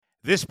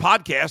This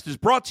podcast is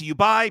brought to you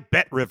by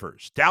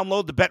BetRivers.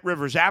 Download the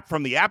BetRivers app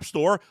from the App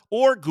Store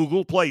or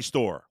Google Play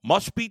Store.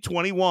 Must be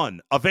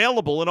 21.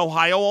 Available in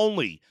Ohio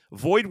only.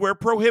 Void where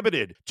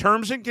prohibited.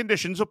 Terms and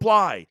conditions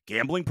apply.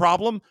 Gambling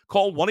problem?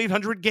 Call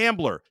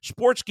 1-800-GAMBLER.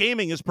 Sports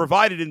gaming is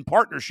provided in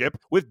partnership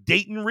with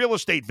Dayton Real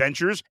Estate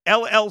Ventures,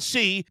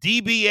 LLC,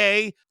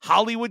 DBA,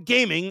 Hollywood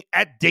Gaming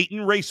at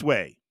Dayton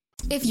Raceway.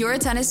 If you're a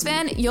tennis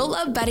fan, you'll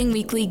love Betting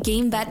Weekly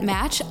Game Bet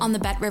Match on the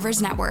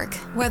BetRivers Network.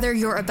 Whether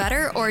you're a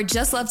bettor or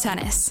just love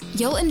tennis,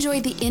 you'll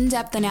enjoy the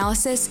in-depth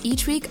analysis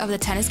each week of the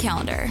tennis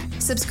calendar.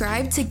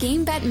 Subscribe to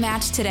Game Bet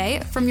Match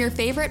today from your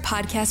favorite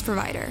podcast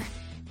provider.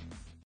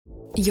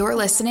 You're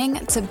listening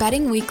to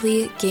Betting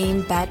Weekly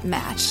Game Bet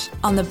Match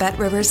on the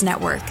BetRivers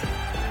Network.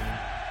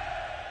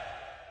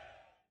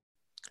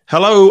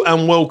 Hello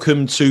and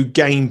welcome to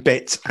Game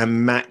Bet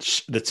and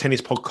Match, the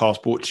tennis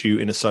podcast brought to you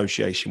in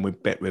association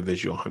with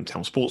BetRivers, your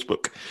hometown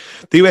sportsbook.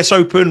 The US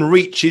Open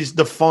reaches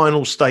the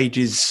final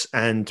stages,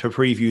 and to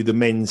preview the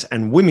men's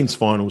and women's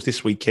finals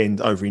this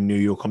weekend over in New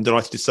York, I'm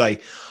delighted to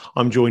say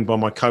I'm joined by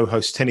my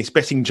co-host, tennis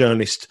betting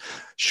journalist,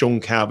 Sean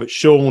Calvert.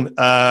 Sean,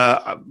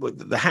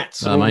 the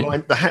hats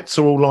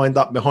are all lined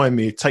up behind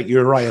me. Take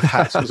your array of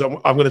hats because I'm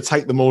going to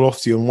take them all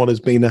off to you on what has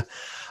been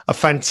a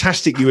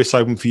fantastic US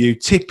Open for you.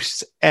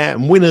 Tips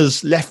and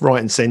winners left, right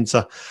and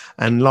centre.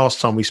 And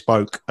last time we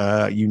spoke,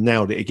 you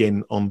nailed it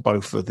again on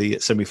both of the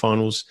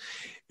semi-finals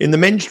in the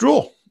men's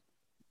draw.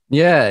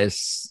 Yeah,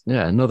 it's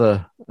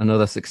another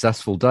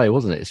successful day,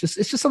 wasn't it? It's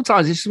just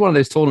sometimes it's just one of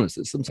those tournaments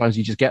that sometimes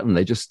you just get them.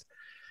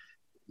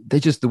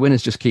 The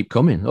winners just keep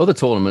coming. Other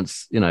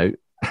tournaments,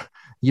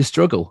 you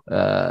struggle.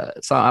 So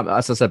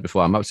as I said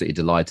before, I'm absolutely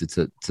delighted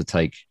to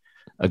take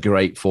a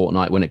great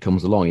fortnight when it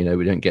comes along.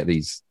 We don't get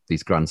these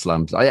Grand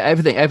Slams.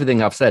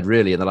 Everything I've said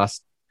really in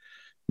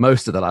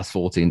most of the last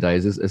 14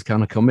 days has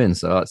kind of come in.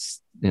 So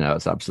it's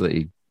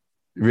absolutely,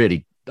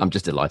 really, I'm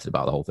just delighted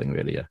about the whole thing,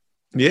 really. Yeah.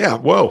 Yeah,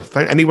 well,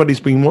 anybody who's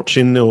been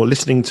watching or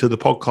listening to the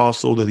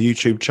podcast or the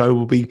YouTube show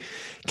will be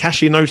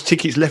cashing those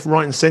tickets left,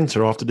 right and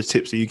centre after the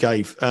tips that you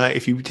gave.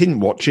 If you didn't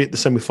watch it, the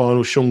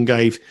semi-final, Sean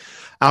gave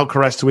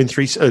Alcaraz to win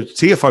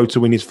TFO to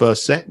win his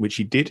first set, which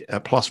he did,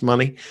 plus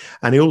money.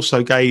 And he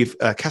also gave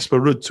Casper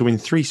Ruud to win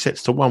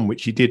 3-1,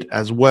 which he did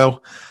as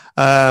well.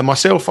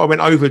 Myself, I went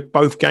over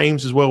both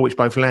games as well, which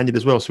both landed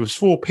as well. So it was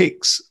 4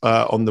 picks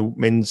on the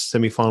men's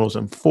semi-finals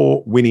and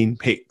 4 winning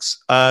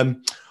picks.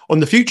 On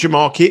the future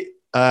market,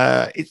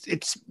 I'm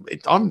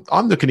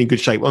looking in good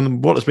shape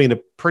on what has been a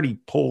pretty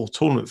poor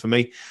tournament for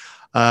me.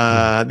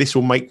 This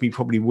will make me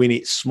probably win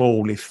it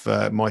small if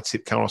my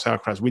tip Carlos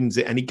Alcaraz wins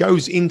it, and he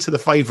goes into the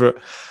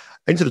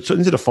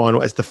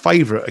final as the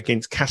favourite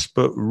against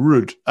Casper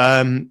Ruud.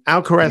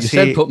 Alcaraz, you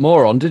said put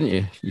more on, didn't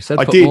you? You said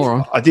more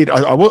on. I did.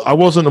 I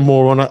wasn't a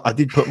moron. I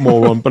did put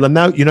more on, but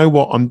now you know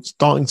what? I'm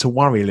starting to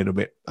worry a little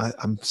bit.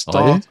 I'm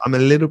a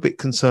little bit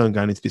concerned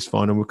going into this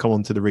final. We'll come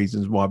on to the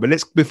reasons why.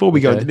 But before we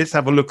go, let's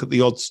have a look at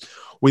the odds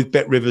with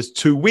BetRivers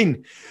to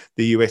win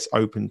the US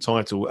Open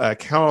title.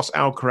 Carlos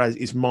Alcaraz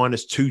is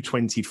minus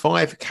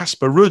 225.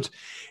 Casper Ruud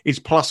is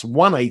plus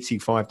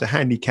 185. The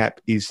handicap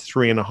is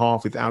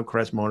 3.5 with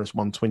Alcaraz minus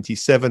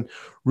 127.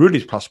 Ruud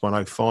is plus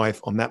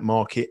 105 on that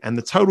market. And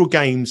the total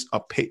games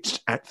are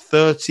pitched at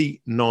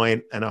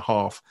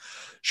 39.5.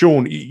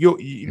 Sean,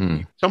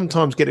 you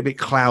sometimes get a bit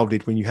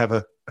clouded when you have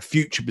a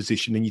future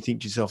position and you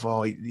think to yourself,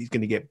 oh, he's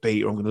going to get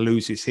beat or I'm going to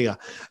lose this here.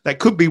 That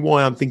could be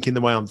why I'm thinking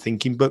the way I'm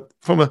thinking. But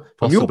from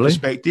your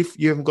perspective,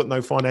 you haven't got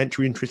no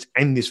financial interest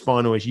in this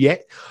final as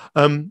yet.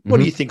 What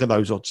do you think of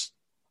those odds?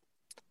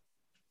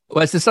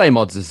 Well, it's the same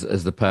odds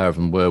as the pair of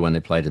them were when they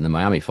played in the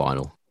Miami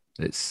final.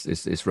 It's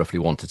roughly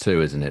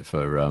 1-2, isn't it,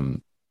 for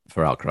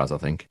Alcaraz, I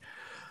think.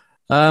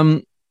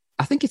 I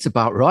think it's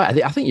about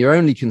right. I think your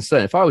only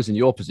concern, if I was in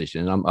your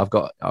position, and I've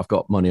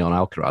got money on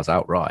Alcaraz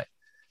outright,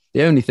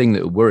 the only thing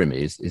that would worry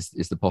me is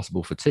the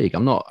possible fatigue.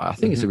 I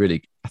think it's a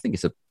really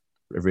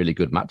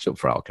good matchup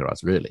for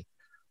Alcaraz, really.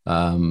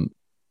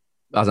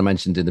 As I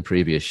mentioned in the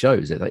previous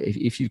shows,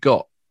 if you've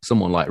got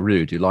someone like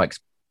Ruud who likes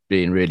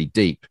being really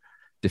deep,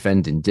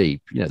 defending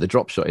deep, the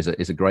drop shot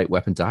is a great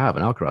weapon to have,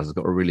 and Alcaraz has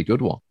got a really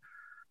good one,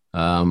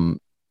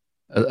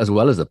 as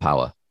well as the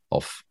power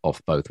off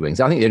both wings.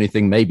 I think the only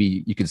thing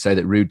maybe you could say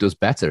that Ruud does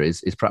better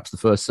is perhaps the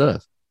first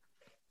serve.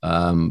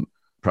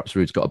 Perhaps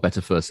Ruud's got a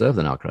better first serve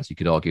than Alcaraz. You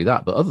could argue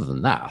that, but other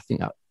than that, I think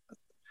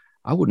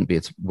I wouldn't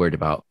be worried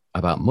about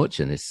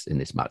much in this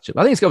matchup.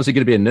 I think it's obviously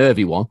going to be a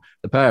nervy one,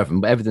 the pair of them,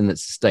 but everything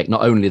that's at stake,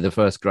 not only the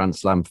first Grand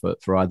Slam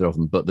for either of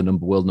them, but the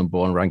world number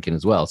 1 ranking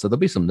as well. So there'll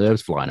be some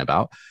nerves flying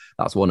about.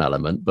 That's one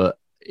element. But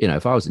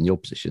if I was in your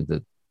position,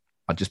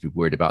 I'd just be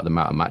worried about the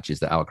amount of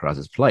matches that Alcaraz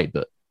has played.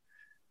 But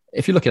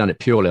if you're looking at it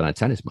purely on a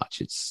tennis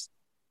match, it's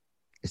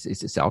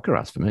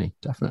Alcaraz for me,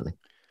 definitely.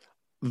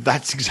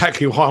 That's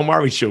exactly why I'm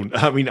worried, Sean.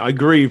 I mean, I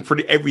agree with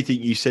pretty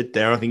everything you said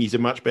there. I think he's a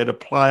much better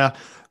player.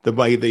 The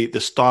way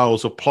the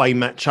styles of play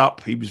match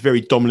up, he was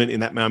very dominant in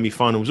that Miami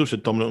final. He was also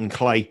dominant on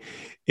clay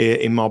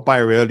in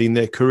Marbella early in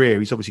their career.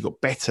 He's obviously got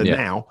better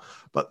now.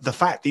 But the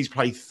fact he's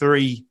played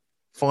 3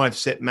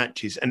 5-set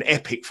matches and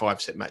epic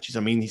 5-set matches. I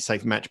mean, he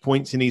saved match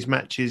points in these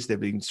matches. They've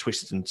been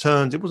twists and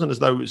turns. It wasn't as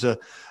though it was a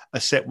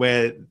set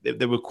where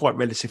they were quite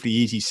relatively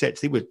easy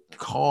sets. They were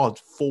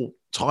hard-fought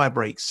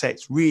tie-break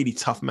sets, really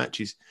tough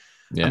matches.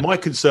 Yeah. And my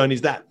concern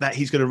is that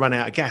he's going to run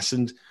out of gas.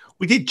 And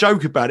we did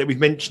joke about it. We've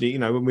mentioned it,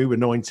 when we were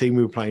 19,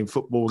 we were playing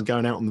football and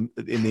going out in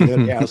the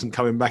early hours and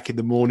coming back in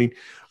the morning.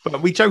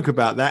 But we joke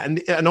about that. And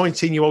a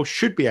 19-year-old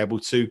should be able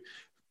to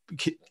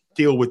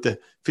deal with the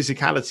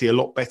physicality a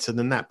lot better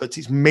than that. But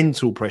it's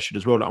mental pressure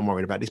as well that I'm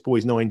worried about. This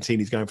boy's 19.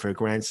 He's going for a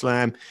Grand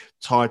Slam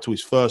title,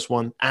 his first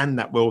one, and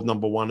that world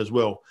number one as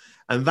well.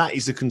 And that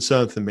is a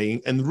concern for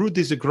me. And Ruud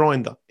is a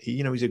grinder.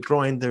 He's a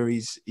grinder.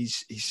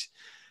 He's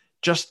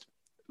just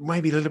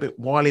maybe a little bit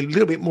wily, a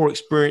little bit more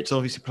experienced,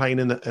 obviously playing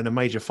in a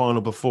major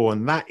final before.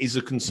 And that is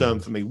a concern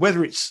for me.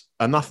 Whether it's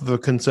enough of a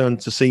concern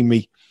to see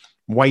me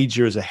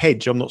wager as a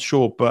hedge, I'm not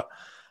sure. But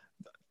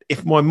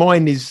if my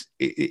mind is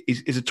a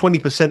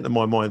 20% of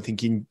my mind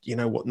thinking, you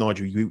know what,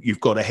 Nigel, you've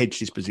got to hedge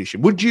this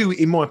position. Would you,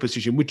 in my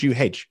position, would you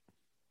hedge?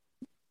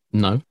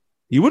 No.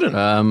 You wouldn't?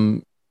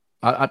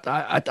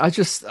 I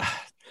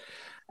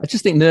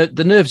just think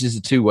the nerves is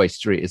a two-way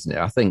street, isn't it?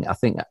 I think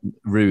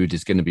Ruud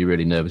is going to be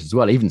really nervous as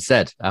well. He even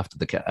said after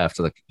the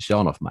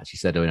Sharnoff match, he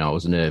said, I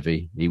was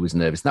nervy. He was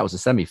nervous. And that was a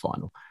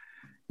semi-final.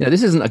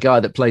 This isn't a guy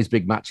that plays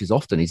big matches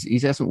often. He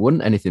hasn't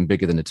won anything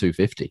bigger than a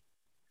 250.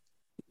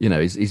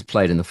 He's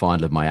played in the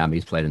final of Miami.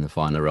 He's played in the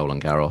final of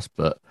Roland Garros,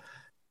 but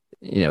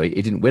he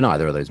didn't win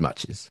either of those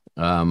matches.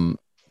 And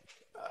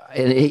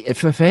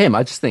for him,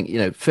 I just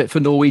think, for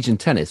Norwegian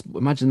tennis,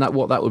 imagine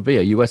what that would be,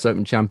 a US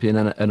Open champion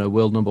and a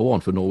world number one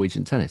for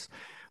Norwegian tennis.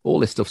 All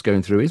this stuff's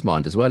going through his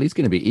mind as well. He's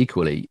going to be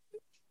equally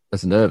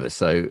as nervous.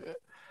 So,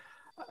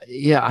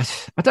 yeah,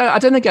 I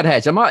don't think I'd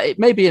hedge. It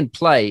may be in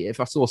play. If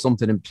I saw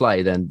something in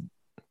play, then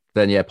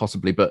yeah,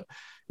 possibly. But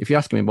if you're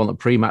asking me what the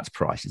pre-match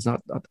prices, I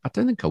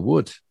don't think I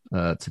would,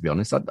 to be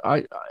honest.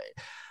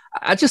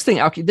 I just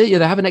think they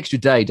have an extra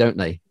day, don't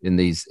they, in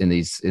these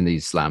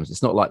slams?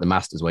 It's not like the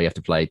Masters where you have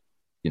to play.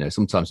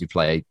 Sometimes you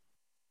play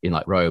in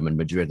like Rome and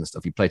Madrid and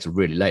stuff. You play till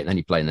really late, and then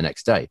you play in the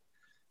next day.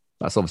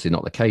 That's obviously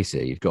not the case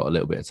here. You've got a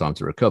little bit of time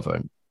to recover.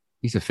 And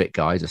he's a fit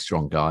guy. He's a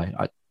strong guy.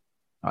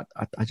 I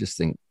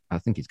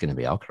think he's going to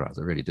be Alcaraz.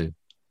 I really do.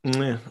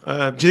 Yeah. Do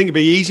you think it'd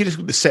be easy? Let's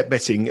look at the set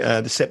betting.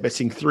 The set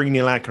betting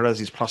 3-0 Alcaraz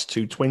is plus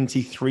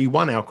 220, 3-1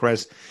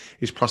 Alcaraz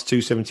is plus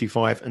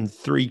 275, and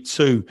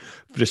 3-2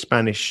 for the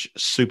Spanish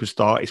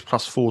superstar is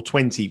plus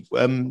 420.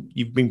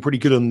 You've been pretty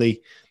good on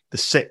the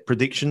set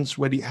predictions.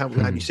 How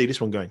do you see this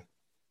one going?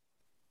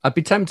 I'd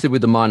be tempted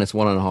with the minus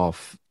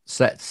 1.5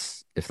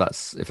 sets if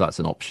that's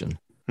an option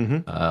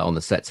on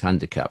the sets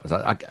handicap. As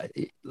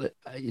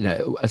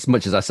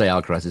much as I say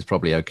Alcaraz is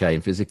probably okay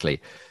and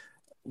physically,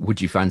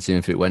 would you fancy him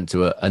if it went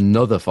to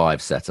another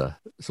 5-setter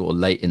sort of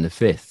late in the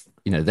fifth?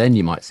 Then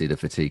you might see the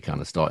fatigue kind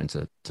of starting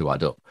to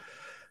add up.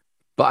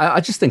 But I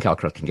just think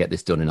Alcaraz can get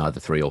this done in either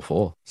 3 or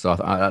 4. So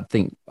I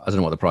think, I don't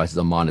know what the price is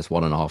on minus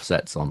 1.5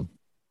 sets on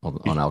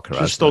Alcaraz.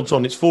 Just odds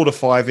on, it's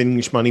 4-5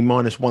 English money,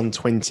 minus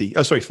 120.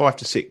 Oh, sorry,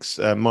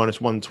 5-6, minus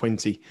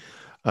 120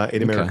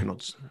 in American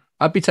odds.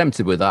 I'd be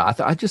tempted with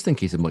that. I just think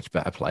he's a much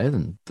better player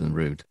than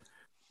Ruud.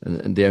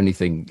 And the only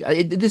thing,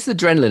 this is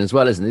adrenaline as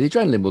well, isn't it? The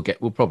adrenaline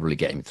will probably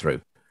get him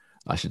through,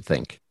 I should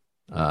think.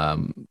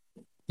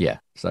 Yeah.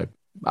 So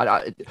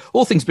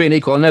all things being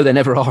equal, I know they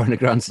never are in a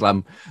Grand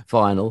Slam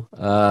final,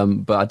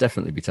 but I'd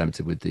definitely be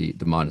tempted with the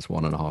minus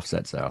 1.5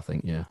 sets there, I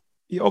think. Yeah.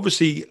 Yeah,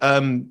 obviously,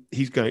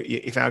 he's going.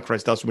 If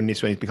Alcaraz does win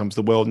this one, he becomes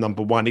the world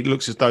number one. It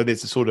looks as though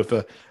there's a sort of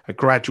a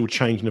gradual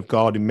changing of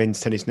guard in men's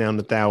tennis now.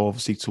 Nadal,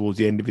 obviously, towards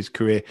the end of his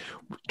career.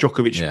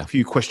 Djokovic, a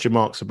few question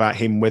marks about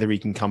him, whether he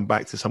can come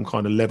back to some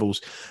kind of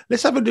levels.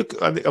 Let's have a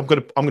look. I'm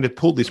going to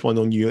pull this one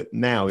on you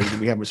now.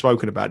 We haven't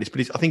spoken about this,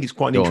 but I think it's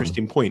quite an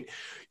interesting point.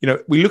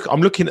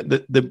 I'm looking at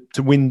the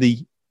to win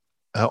the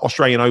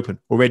Australian Open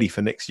already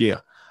for next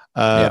year.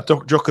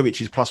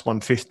 Djokovic is plus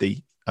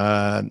 150.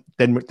 Then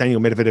Daniel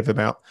Medvedev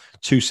about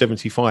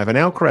 275, and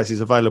Alcaraz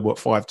is available at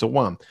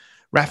 5-1.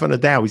 Rafa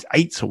Nadal is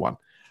 8-1.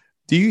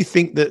 Do you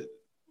think that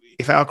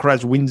if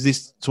Alcaraz wins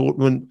this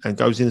tournament and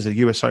goes in as a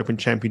US Open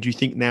champion, do you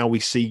think now we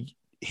see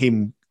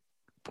him?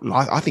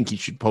 I think he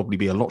should probably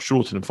be a lot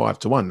shorter than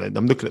 5-1.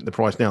 I'm looking at the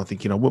price now,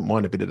 thinking I wouldn't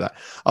mind a bit of that.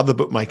 Other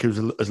bookmakers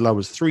as low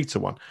as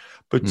 3-1.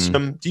 But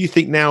do you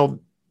think now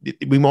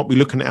we might be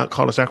looking at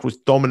Carlos Alcaraz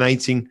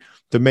dominating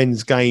the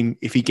men's game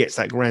if he gets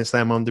that Grand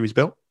Slam under his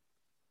belt?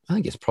 I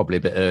think it's probably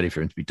a bit early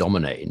for him to be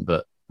dominating,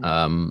 but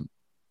I'm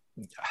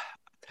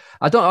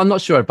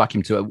not sure I'd back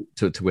him to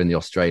win the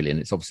Australian.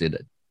 It's obviously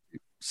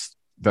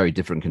very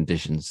different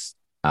conditions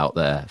out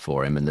there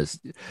for him, and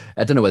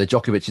I don't know whether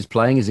Djokovic is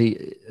playing.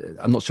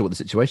 I'm not sure what the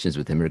situation is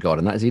with him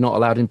regarding that. Is he not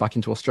allowed him back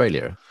into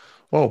Australia?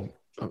 Well,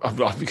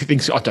 I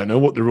think so. I don't know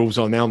what the rules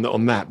are now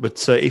on that,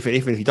 but if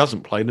he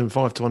doesn't play, then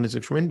 5-1 is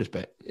a tremendous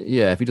bet.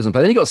 Yeah, if he doesn't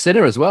play, then he got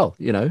Sinner as well.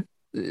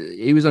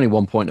 He was only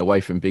 1 point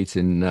away from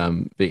beating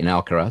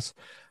Alcaraz.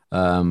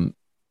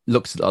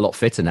 Looks a lot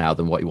fitter now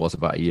than what he was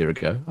about a year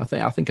ago. I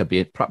think I'd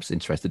be perhaps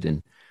interested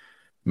in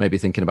maybe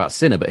thinking about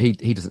Sinner, but he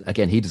doesn't.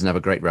 Again, he doesn't have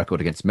a great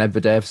record against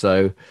Medvedev,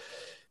 so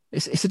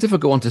it's a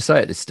difficult one to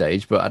say at this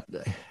stage. But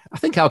I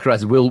think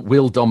Alcaraz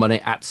will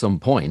dominate at some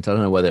point. I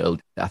don't know whether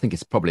I think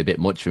it's probably a bit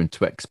much for him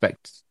to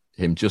expect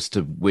him just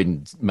to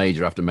win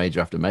major after major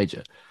after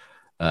major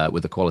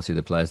with the quality of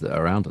the players that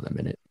are around at the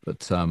minute.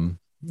 But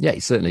yeah,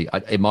 he's certainly,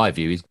 in my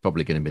view, he's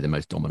probably going to be the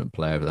most dominant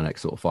player over the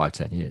next sort of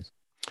 5-10 years.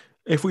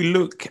 If we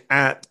look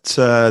at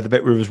the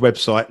Bet Rivers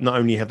website, not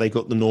only have they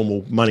got the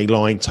normal money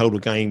line, total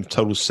game,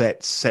 total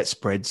sets, set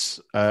spreads,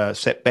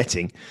 set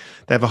betting,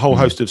 they have a whole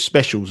host of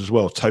specials as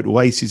well. Total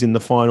aces in the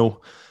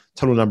final,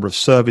 total number of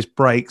service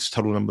breaks,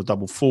 total number of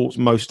double faults,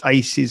 most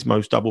aces,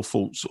 most double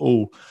faults,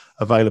 all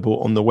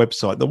available on the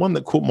website. The one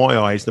that caught my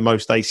eye is the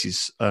most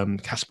aces,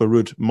 Casper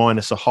Ruud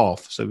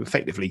 -0.5. So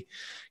effectively,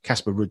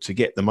 Casper Ruud to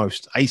get the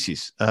most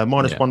aces,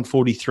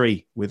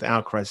 -143 with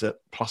Alcaraz at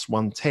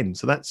 +110.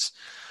 So that's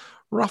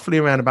roughly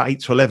around about 8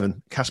 to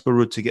 11. Casper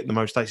Ruud to get the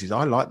most aces.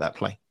 I like that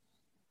play.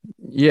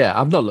 Yeah,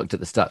 I've not looked at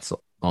the stats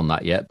on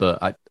that yet,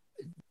 but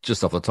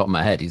just off the top of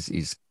my head,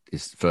 his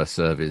first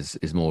serve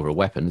is more of a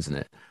weapon, isn't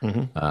it,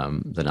 than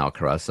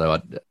Alcaraz?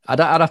 So I'd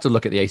have to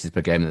look at the aces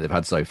per game that they've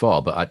had so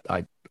far, but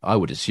I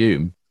would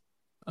assume,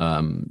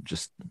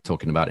 just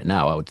talking about it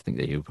now, I would think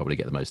that he would probably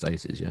get the most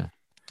aces. Yeah.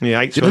 Yeah,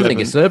 8 to 11.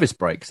 Think it's service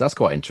breaks. That's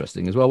quite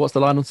interesting as well. What's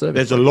the line on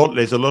service? There's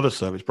a lot of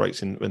service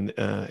breaks in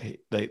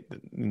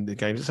the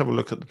games. Let's have a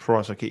look at the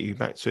price. I'll get you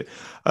back to it.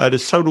 The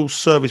total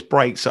service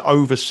breaks are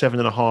over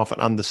 7.5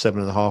 and under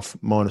 7.5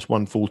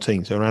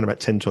 -114. So around about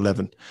 10 to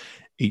 11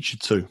 each of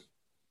two.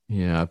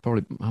 Yeah,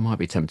 I might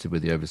be tempted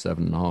with the over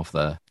 7.5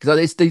 there,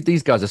 because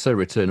these guys are so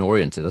return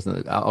oriented, isn't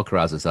it?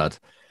 Alcaraz has had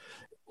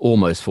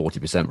almost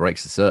 40%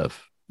 breaks to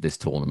serve this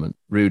tournament.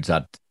 Ruud's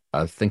had,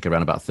 I think,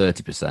 around about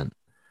 30%.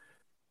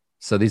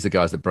 So these are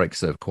guys that break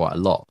serve quite a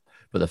lot.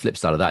 But the flip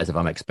side of that is if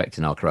I'm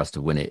expecting Alcaraz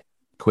to win it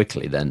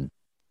quickly, then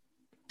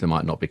there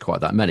might not be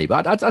quite that many.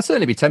 But I'd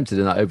certainly be tempted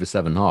in that over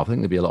 7.5. I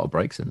think there'd be a lot of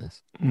breaks in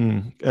this.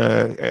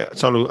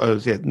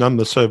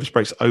 Number of service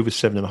breaks over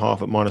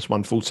 7.5 at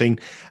 -114.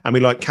 And we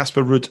like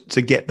Casper Ruud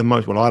to get the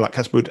most. Well, I like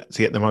Casper Ruud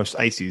to get the most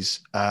aces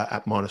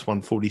at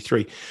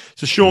 -143.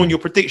 So, Sean, your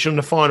prediction on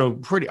the final,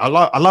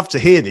 I love to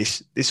hear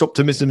this. This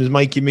optimism is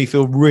making me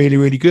feel really,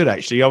 really good,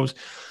 actually. I was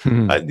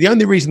the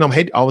only reason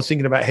I was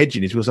thinking about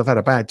hedging is because I've had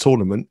a bad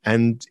tournament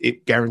and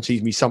it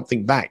guarantees me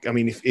something back. I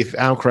mean, if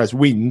Alcaraz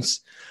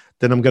wins,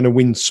 then I'm going to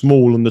win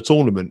small in the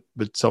tournament.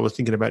 But I was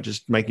thinking about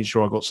just making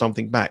sure I got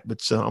something back.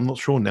 But I'm not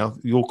sure now.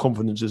 Your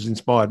confidence has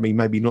inspired me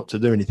maybe not to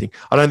do anything.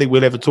 I don't think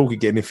we'll ever talk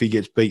again if he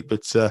gets beat.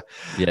 But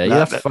you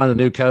have to find a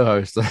new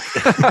co-host.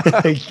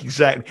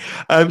 Exactly.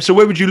 So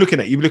where would you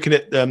looking at? You were looking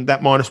at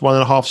that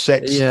 -1.5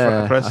 sets for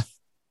Alcaraz?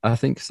 I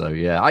think so,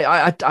 yeah.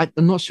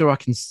 I'm not sure I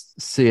can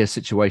see a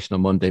situation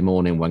on Monday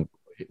morning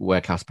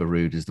where Casper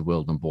Ruud is the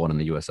world number 1 and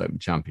the US Open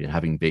champion,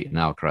 having beaten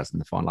Alcaraz in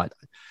the final.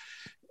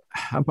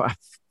 I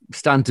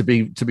stand to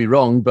be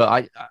wrong,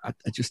 but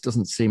it just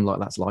doesn't seem like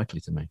that's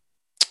likely to me.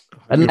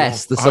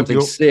 Unless there's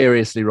something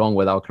seriously wrong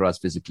with Alcaraz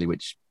physically,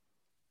 which,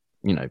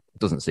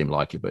 doesn't seem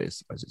likely, but I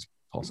suppose it's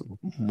possible.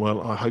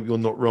 Well, I hope you're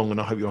not wrong,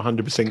 and I hope you're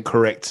 100%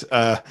 correct.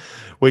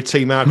 We're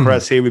Team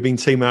Alcaraz here. We've been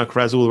Team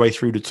Alcaraz all the way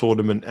through the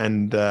tournament,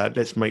 and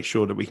let's make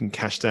sure that we can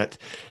cash that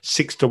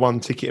 6-1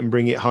 ticket and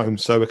bring it home.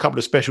 So a couple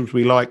of specials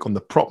we like on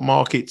the prop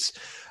markets,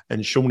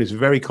 and Sean is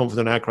very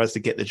confident Alcaraz to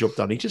get the job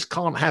done. He just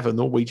can't have a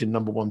Norwegian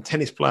number 1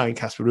 tennis player in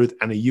Casper Ruud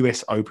and a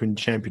US Open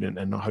champion,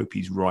 and I hope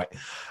he's right.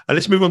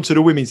 Let's move on to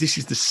the women's. This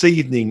is this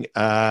evening.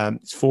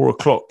 It's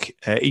 4:00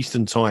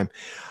 Eastern time.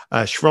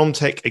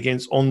 Swiatek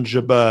against Ons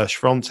Jabeur.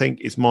 Swiatek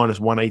is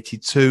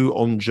 -182.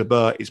 Ons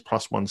Jabeur is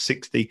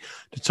 +160.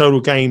 The total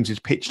games is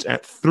pitched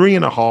at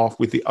 3.5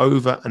 with the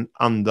over and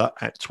under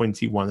at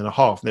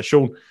 21.5. Now,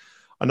 Sean,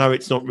 I know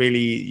it's not really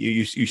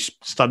you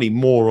study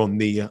more on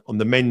the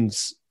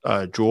men's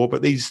draw,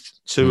 but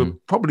these two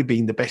have probably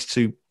been the best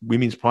two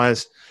women's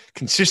players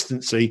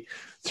consistency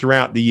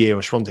throughout the year.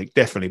 Swiatek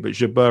definitely, but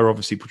Jabeur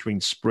obviously between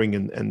spring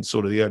and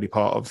sort of the early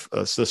part of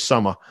the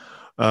summer.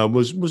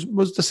 Was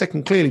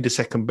clearly the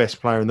second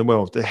best player in the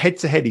world. The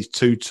head-to-head is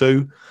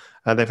 2-2.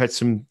 They've had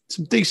some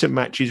decent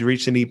matches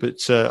recently,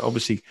 but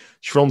obviously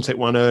Swiatek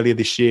won earlier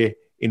this year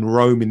in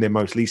Rome in their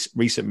most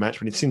recent match,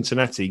 but in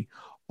Cincinnati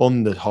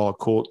on the hard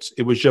courts.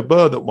 It was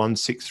Jabeur that won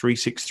 6-3,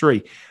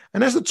 6-3.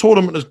 And as the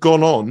tournament has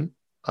gone on,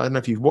 I don't know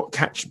if you've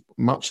catch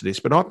much of this,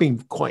 but I've been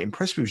quite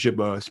impressed with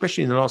Jabeur,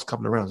 especially in the last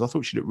couple of rounds. I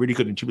thought she looked really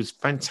good, and she was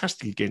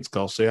fantastic against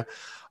Garcia.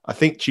 I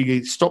think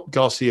she stopped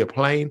Garcia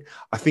playing.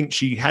 I think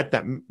she had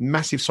that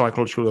massive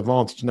psychological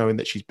advantage knowing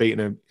that she's beaten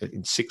her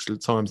in 6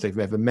 times they've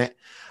ever met.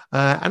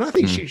 And I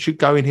think she should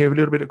go in here with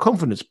a little bit of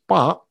confidence.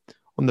 But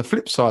on the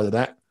flip side of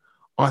that,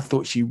 I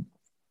thought she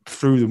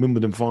threw the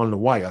Wimbledon final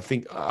away. I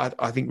think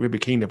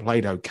Rybakina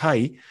played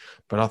okay,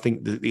 but I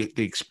think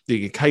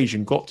the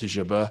occasion got to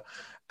Jabeur.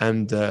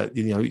 And,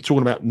 you're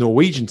talking about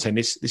Norwegian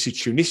tennis. This is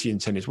Tunisian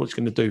tennis. What's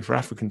going to do for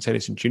African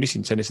tennis and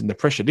Tunisian tennis, and the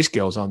pressure this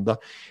girl's under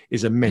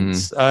is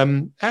immense.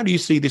 How do you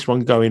see this one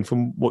going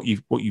from what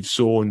you've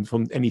saw and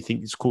from anything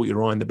that's caught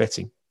your eye in the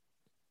betting?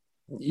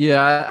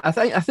 Yeah, I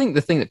think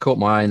the thing that caught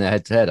my eye in the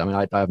head-to-head, I mean,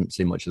 I haven't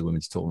seen much of the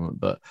women's tournament,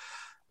 but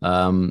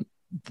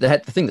the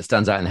thing that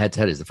stands out in the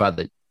head-to-head is the fact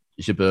that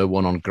Jabeur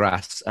won on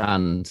grass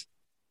and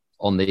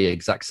on the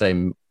exact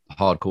same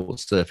hard-court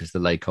surface, the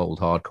lay-cold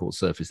hard-court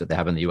surface that they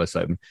have in the US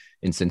Open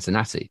in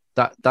Cincinnati.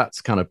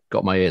 That's kind of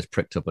got my ears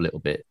pricked up a little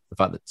bit. The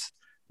fact that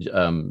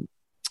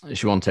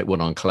Swiatek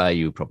won on clay,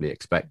 you would probably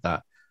expect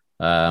that.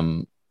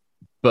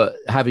 But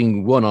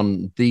having won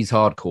on these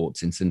hard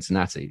courts in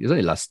Cincinnati, it was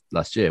only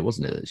last year,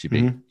 wasn't it, that she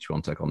beat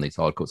Swiatek on these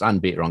hard courts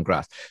and beat her on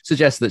grass,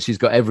 suggests that she's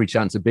got every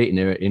chance of beating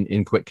her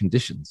in quick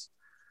conditions.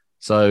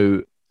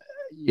 So,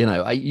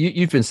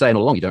 you've been saying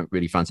all along you don't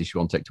really fancy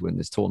Swiatek to win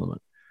this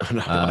tournament.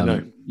 I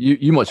know.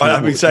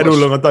 I've been saying all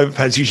along I don't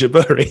fancy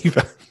Jabeur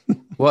either.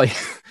 Well,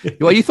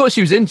 you thought she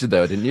was injured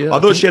though, didn't you?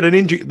 I thought she had an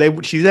injury.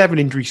 She's having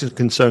an injury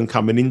concern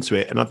coming into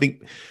it, and I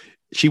think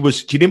she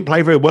didn't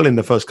play very well in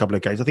the first couple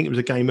of games. I think it was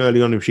a game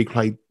early on when she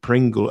played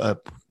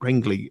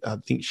Pringley. I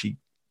think she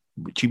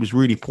was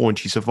really poor and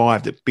she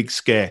survived a big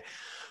scare.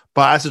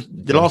 But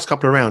the last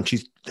couple of rounds,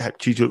 she's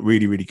looked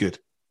really, really good.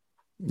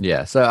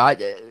 Yeah. So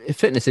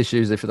fitness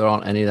issues, if there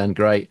aren't any, then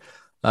great.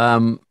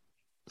 I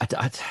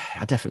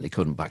definitely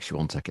couldn't back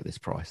Swiatek at this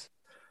price.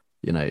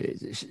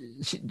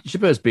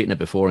 Jabeur's beaten her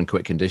before in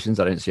quick conditions.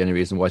 I don't see any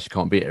reason why she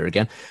can't beat her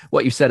again.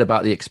 What you said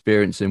about the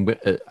experience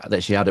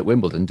that she had at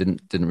Wimbledon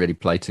didn't really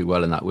play too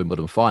well in that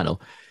Wimbledon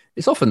final.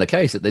 It's often the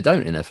case that they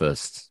don't in their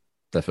first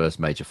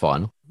major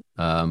final.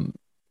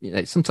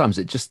 Sometimes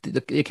it just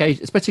the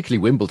occasion, it's particularly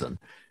Wimbledon,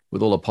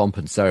 with all the pomp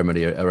and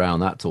ceremony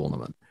around that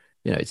tournament.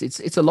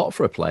 It's a lot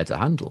for a player to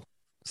handle.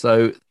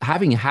 So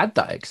having had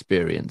that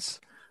experience,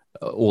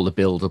 all the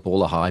build up, all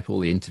the hype, all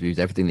the interviews,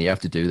 everything that you have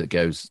to do that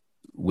goes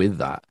with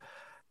that.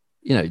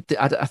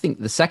 I think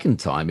the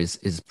second time is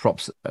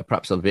perhaps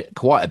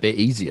quite a bit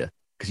easier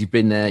because you've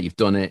been there, you've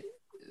done it.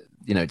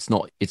 It's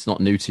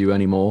not new to you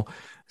anymore.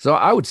 So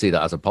I would see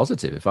that as a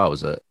positive. If I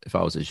was a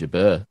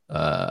Jabeur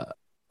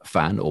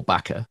fan or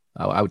backer,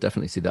 I would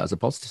definitely see that as a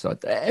positive. So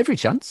every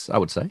chance, I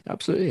would say,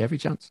 absolutely every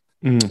chance.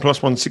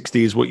 Plus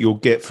 160 is what you'll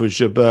get for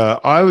Jabeur.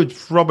 I would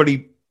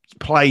probably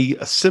play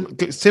a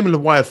similar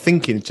way of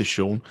thinking to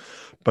Sean,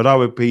 but I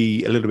would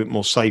be a little bit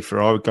more safer.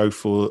 I would go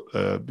for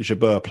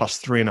Jabeur plus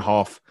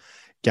 3.5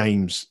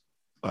 games.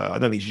 I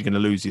don't think she's going to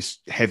lose this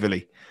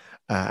heavily.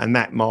 And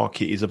that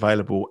market is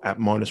available at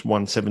minus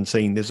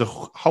 117. There's a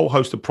whole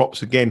host of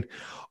props again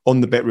on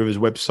the BetRivers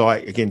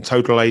website. Again,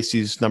 total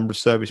aces, number of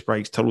service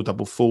breaks, total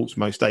double faults,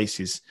 most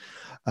aces.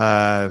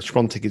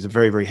 Swiatek is a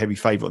very, very heavy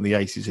favourite on the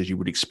aces, as you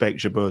would expect.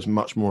 Jabeur is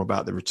much more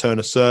about the return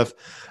of serve.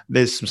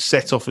 There's some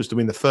set offers to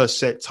win the first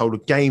set, total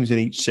games in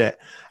each set,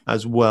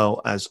 as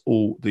well as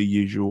all the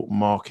usual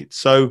markets.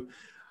 So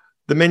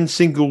the men's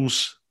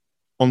singles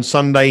on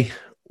Sunday,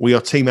 we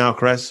are Team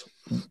Alcaraz.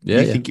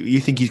 You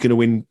think he's going to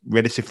win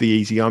relatively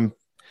easy? I'm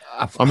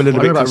a little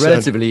bit about concerned.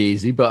 Relatively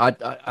easy,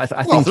 but I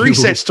think 3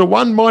 sets to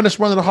 1 minus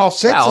 1.5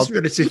 sets. Well, is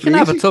relatively you can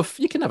have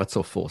easy. You can have a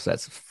tough four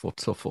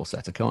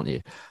setter, can't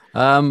you?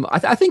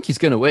 I think he's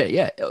going to win.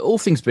 Yeah, all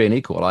things being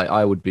equal,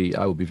 I would be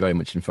very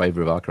much in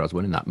favour of Alcaraz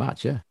winning that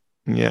match. Yeah,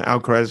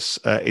 Alcaraz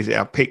is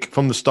our pick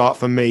from the start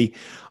for me.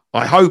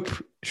 I hope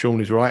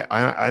Sean is right,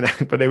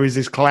 but there is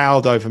this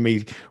cloud over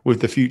me with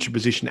the future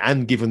position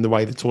and given the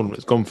way the tournament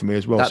has gone for me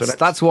as well.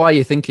 That's why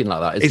you're thinking like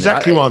that, isn't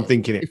exactly it? Why I'm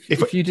thinking it.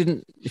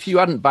 If you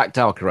hadn't backed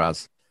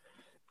Alcaraz,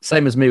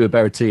 same as me with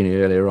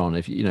Berrettini earlier on,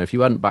 if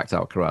you hadn't backed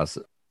Alcaraz,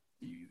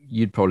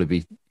 you'd probably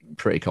be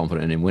pretty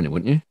confident in him winning,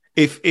 wouldn't you?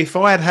 If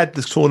I had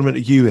this tournament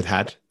that you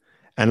had,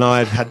 and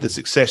I had the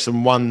success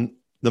and won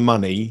the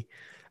money,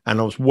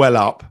 and I was well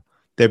up,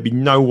 there'd be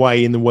no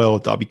way in the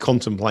world that I'd be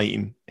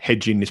contemplating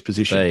hedging this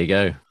position. There you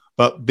go.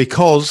 But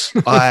because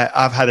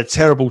I've had a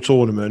terrible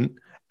tournament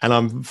and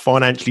I'm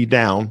financially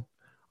down,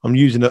 I'm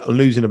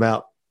losing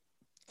about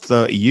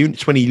 20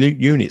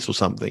 units or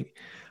something.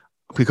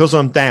 Because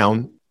I'm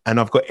down and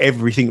I've got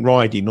everything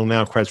riding on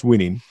Alcaraz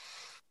winning,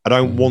 I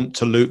don't want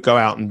to go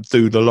out and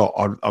do the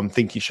lot. I'm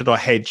thinking, should I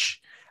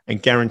hedge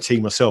and guarantee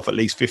myself at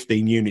least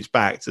 15 units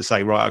back to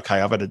say, right,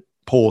 okay, I've had a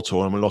poor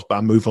tournament lost, but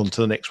I'll move on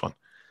to the next one.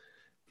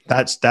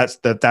 That's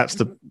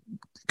the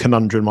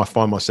conundrum I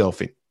find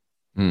myself in.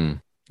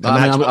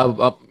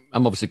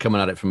 I'm obviously coming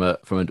at it from a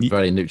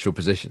very neutral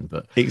position,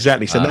 but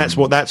exactly. So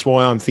that's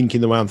why I'm thinking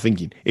the way I'm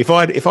thinking. If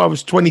I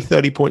was 20,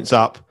 30 points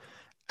up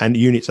and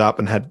units up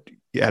and had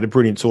a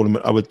brilliant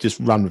tournament, I would just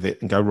run with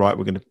it and go, right,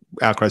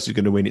 Alcaraz is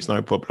going to win. It's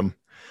no problem.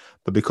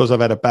 But because I've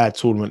had a bad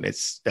tournament,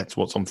 that's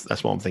what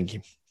I'm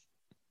thinking.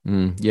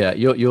 Yeah,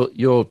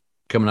 you're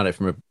coming at it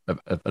from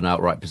an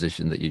outright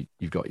position that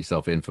you've got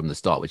yourself in from the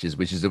start, which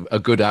is a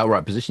good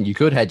outright position. You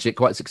could hedge it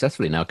quite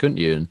successfully now, couldn't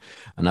you?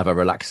 And have a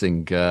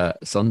relaxing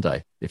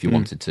Sunday if you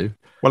wanted to.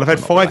 Well, I've had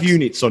 5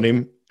 units on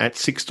him at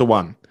 6 to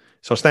 1.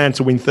 So I stand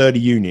to win 30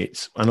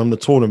 units. And on the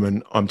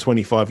tournament, I'm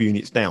 25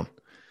 units down.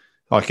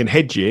 I can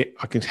hedge it.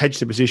 I can hedge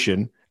the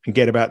position and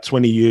get about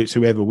 20 units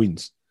whoever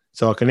wins.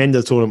 So I can end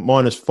the tournament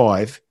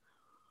 -5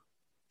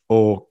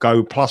 or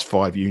go plus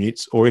 5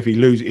 units, or if he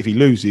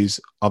loses,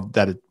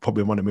 that'd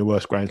probably one of my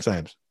worst Grand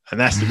Slams. And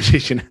that's the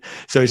position.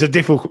 So it's a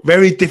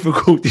very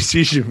difficult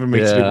decision for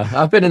me. Yeah,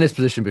 I've been in this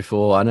position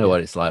before. I know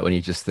what it's like when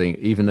you just think,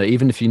 even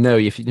if you know,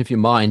 if your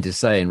mind is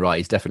saying, right,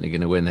 he's definitely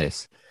going to win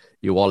this,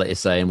 your wallet is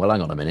saying, well,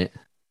 hang on a minute.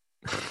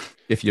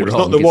 If you're wrong,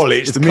 it's not the wallet,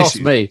 it's the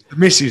missus. Me. The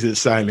missus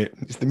that's saying it.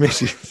 It's the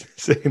missus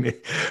saying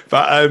it.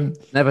 But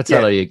never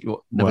tell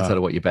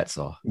her what your bets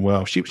are.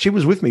 Well, she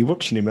was with me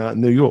watching him out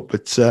in New York,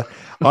 but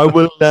I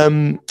will.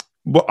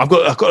 I've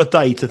got a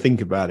day to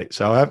think about it,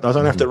 so I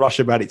don't have to rush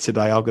about it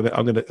today. I'm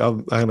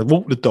gonna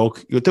walk the dog.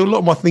 You'll do a lot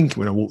of my thinking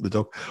when I walk the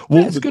dog.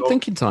 It's a good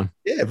thinking time.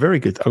 Yeah, very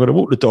good. I'm gonna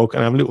walk the dog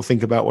and have a little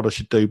think about what I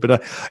should do.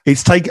 But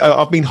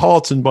I've been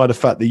heartened by the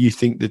fact that you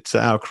think that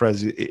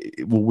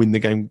Alcaraz will win the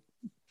game.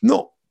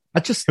 Not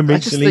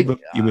convincingly, but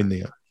you win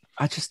the.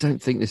 I just don't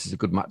think this is a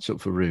good matchup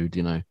for Ruud.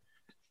 You know,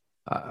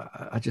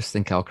 I just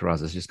think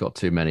Alcaraz has just got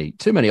too many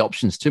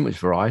options, too much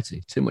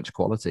variety, too much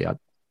quality.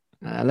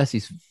 Unless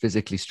he's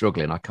physically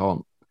struggling, I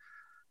can't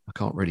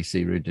really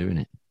see Ruud doing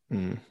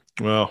it.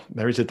 Well,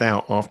 there is a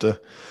doubt after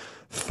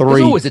 3.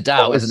 There's always a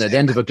doubt, isn't there? At the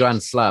end of a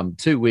Grand Slam,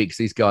 2 weeks,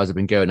 these guys have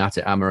been going at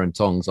it, hammer and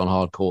tongs on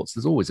hard courts.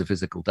 There's always a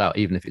physical doubt,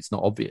 even if it's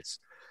not obvious.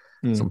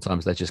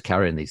 Sometimes they're just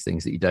carrying these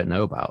things that you don't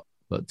know about.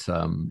 But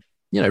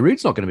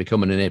Ruud's not going to be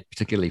coming in here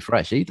particularly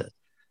fresh either.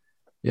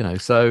 You know,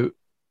 so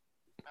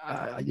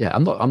I'm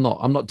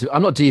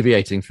not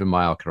deviating from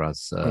my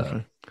Alcaraz.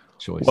 Okay.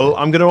 Choice. Well,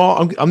 I'm going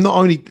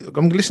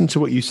to listen to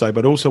what you say,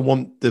 but also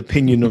want the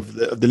opinion of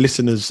the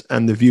listeners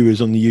and the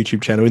viewers on the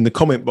YouTube channel in the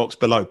comment box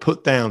below.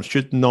 Put down,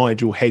 should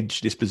Nigel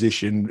hedge this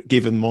position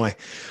given my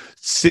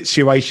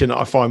situation that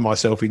I find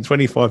myself in,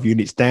 25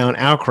 units down.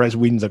 Alcaraz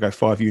wins, I go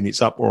 5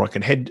 units up, or I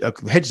can hedge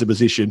the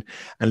position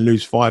and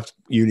lose 5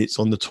 units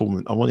on the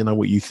tournament. I want to know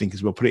what you think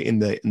as well. Put it in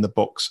the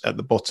box at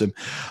the bottom.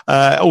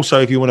 Also,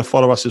 if you want to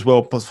follow us as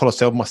well,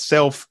 follow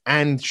myself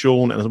and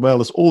Sean, as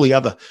well as all the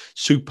other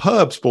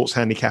superb sports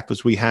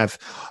handicappers we have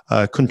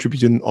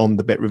contributing on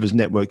the Bet Rivers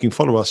Network. You can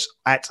follow us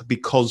at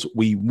Because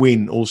We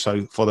Win.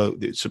 Also,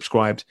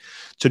 subscribed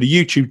to the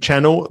YouTube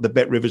channel, the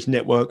Bet Rivers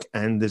Network,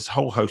 and there's a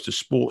whole host of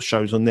sports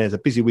shows on there. There's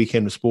a busy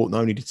weekend of sport,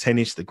 not only the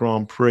tennis, the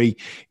Grand Prix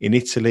in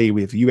Italy,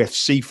 we have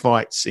UFC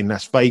fights in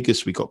Las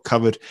Vegas we got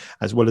covered,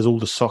 as well as all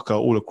the soccer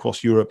all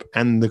across Europe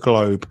and the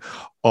globe,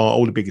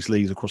 all the biggest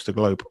leagues across the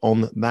globe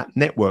on that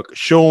network.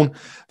 Sean,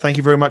 thank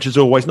you very much as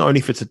always, not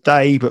only for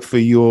today, but for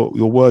your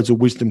words of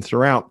wisdom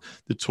throughout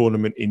the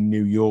tournament in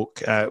New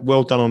York.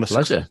 Well done on a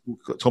successful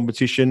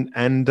competition.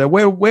 And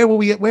where are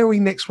we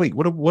next week?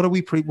 What are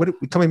we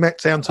coming back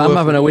down to? I'm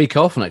having a week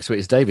off next week.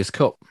 It's Davis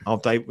Cup. Oh,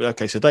 Dave.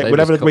 Okay, so we'll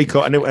have a week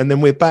off, and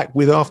then we're back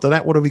with after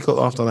that. What have we got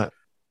after that?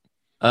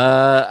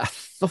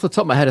 Off the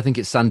top of my head, I think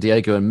it's San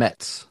Diego and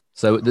Mets.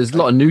 So there's a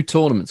lot of new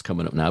tournaments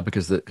coming up now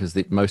because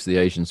most of the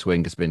Asian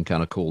swing has been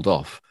kind of called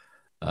off.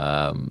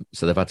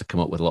 So they've had to come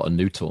up with a lot of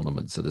new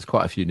tournaments. So there's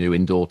quite a few new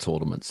indoor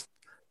tournaments.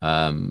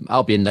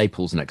 I'll be in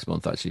Naples next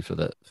month actually for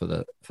the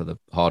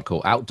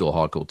outdoor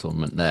hardcore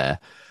tournament there.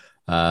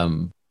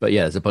 But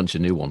yeah, there's a bunch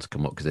of new ones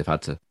come up because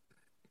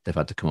they've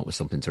had to come up with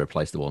something to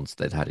replace the ones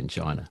they'd had in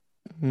China.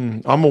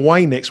 I'm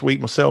away next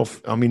week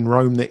myself. I'm in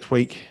Rome next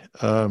week.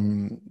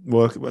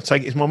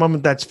 It's my mum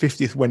and dad's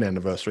 50th wedding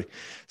anniversary,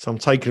 so I'm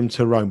taking them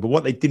to Rome. But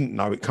what they didn't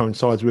know, it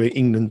coincides with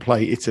England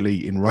play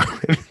Italy in Rome.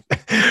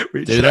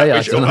 Do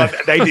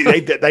they?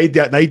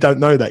 They don't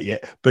know that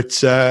yet.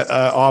 But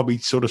I'll be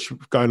sort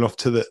of going off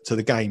to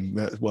the game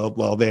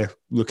while they're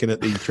looking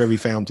at the Trevi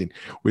Fountain.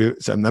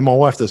 And my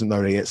wife doesn't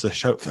know that yet, so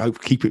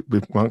keep it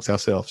amongst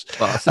ourselves.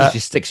 Well, as soon as she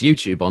sticks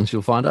YouTube on,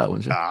 she'll find out,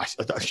 won't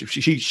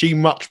she? She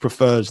much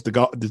prefers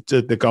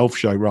the golf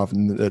show rather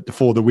than the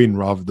For the Win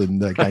rather than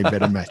the game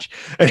better match.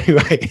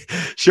 Anyway,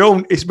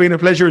 Sean, it's been a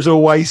pleasure as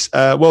always.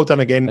 Well done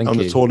again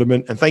the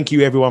tournament, and thank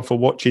you everyone for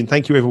watching.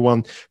 Thank you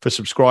everyone for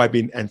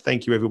subscribing, and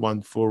thank you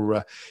everyone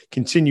for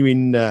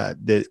continuing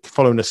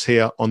following us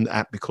here on the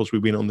app Because We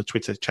Win on the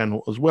Twitter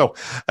channel as well.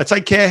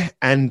 Take care,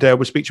 and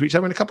we'll speak to each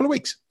other in a couple of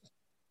weeks.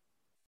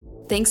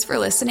 Thanks for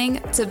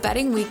listening to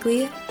Betting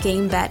Weekly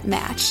Game Bet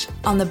Match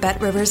on the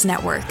Bet Rivers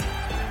Network.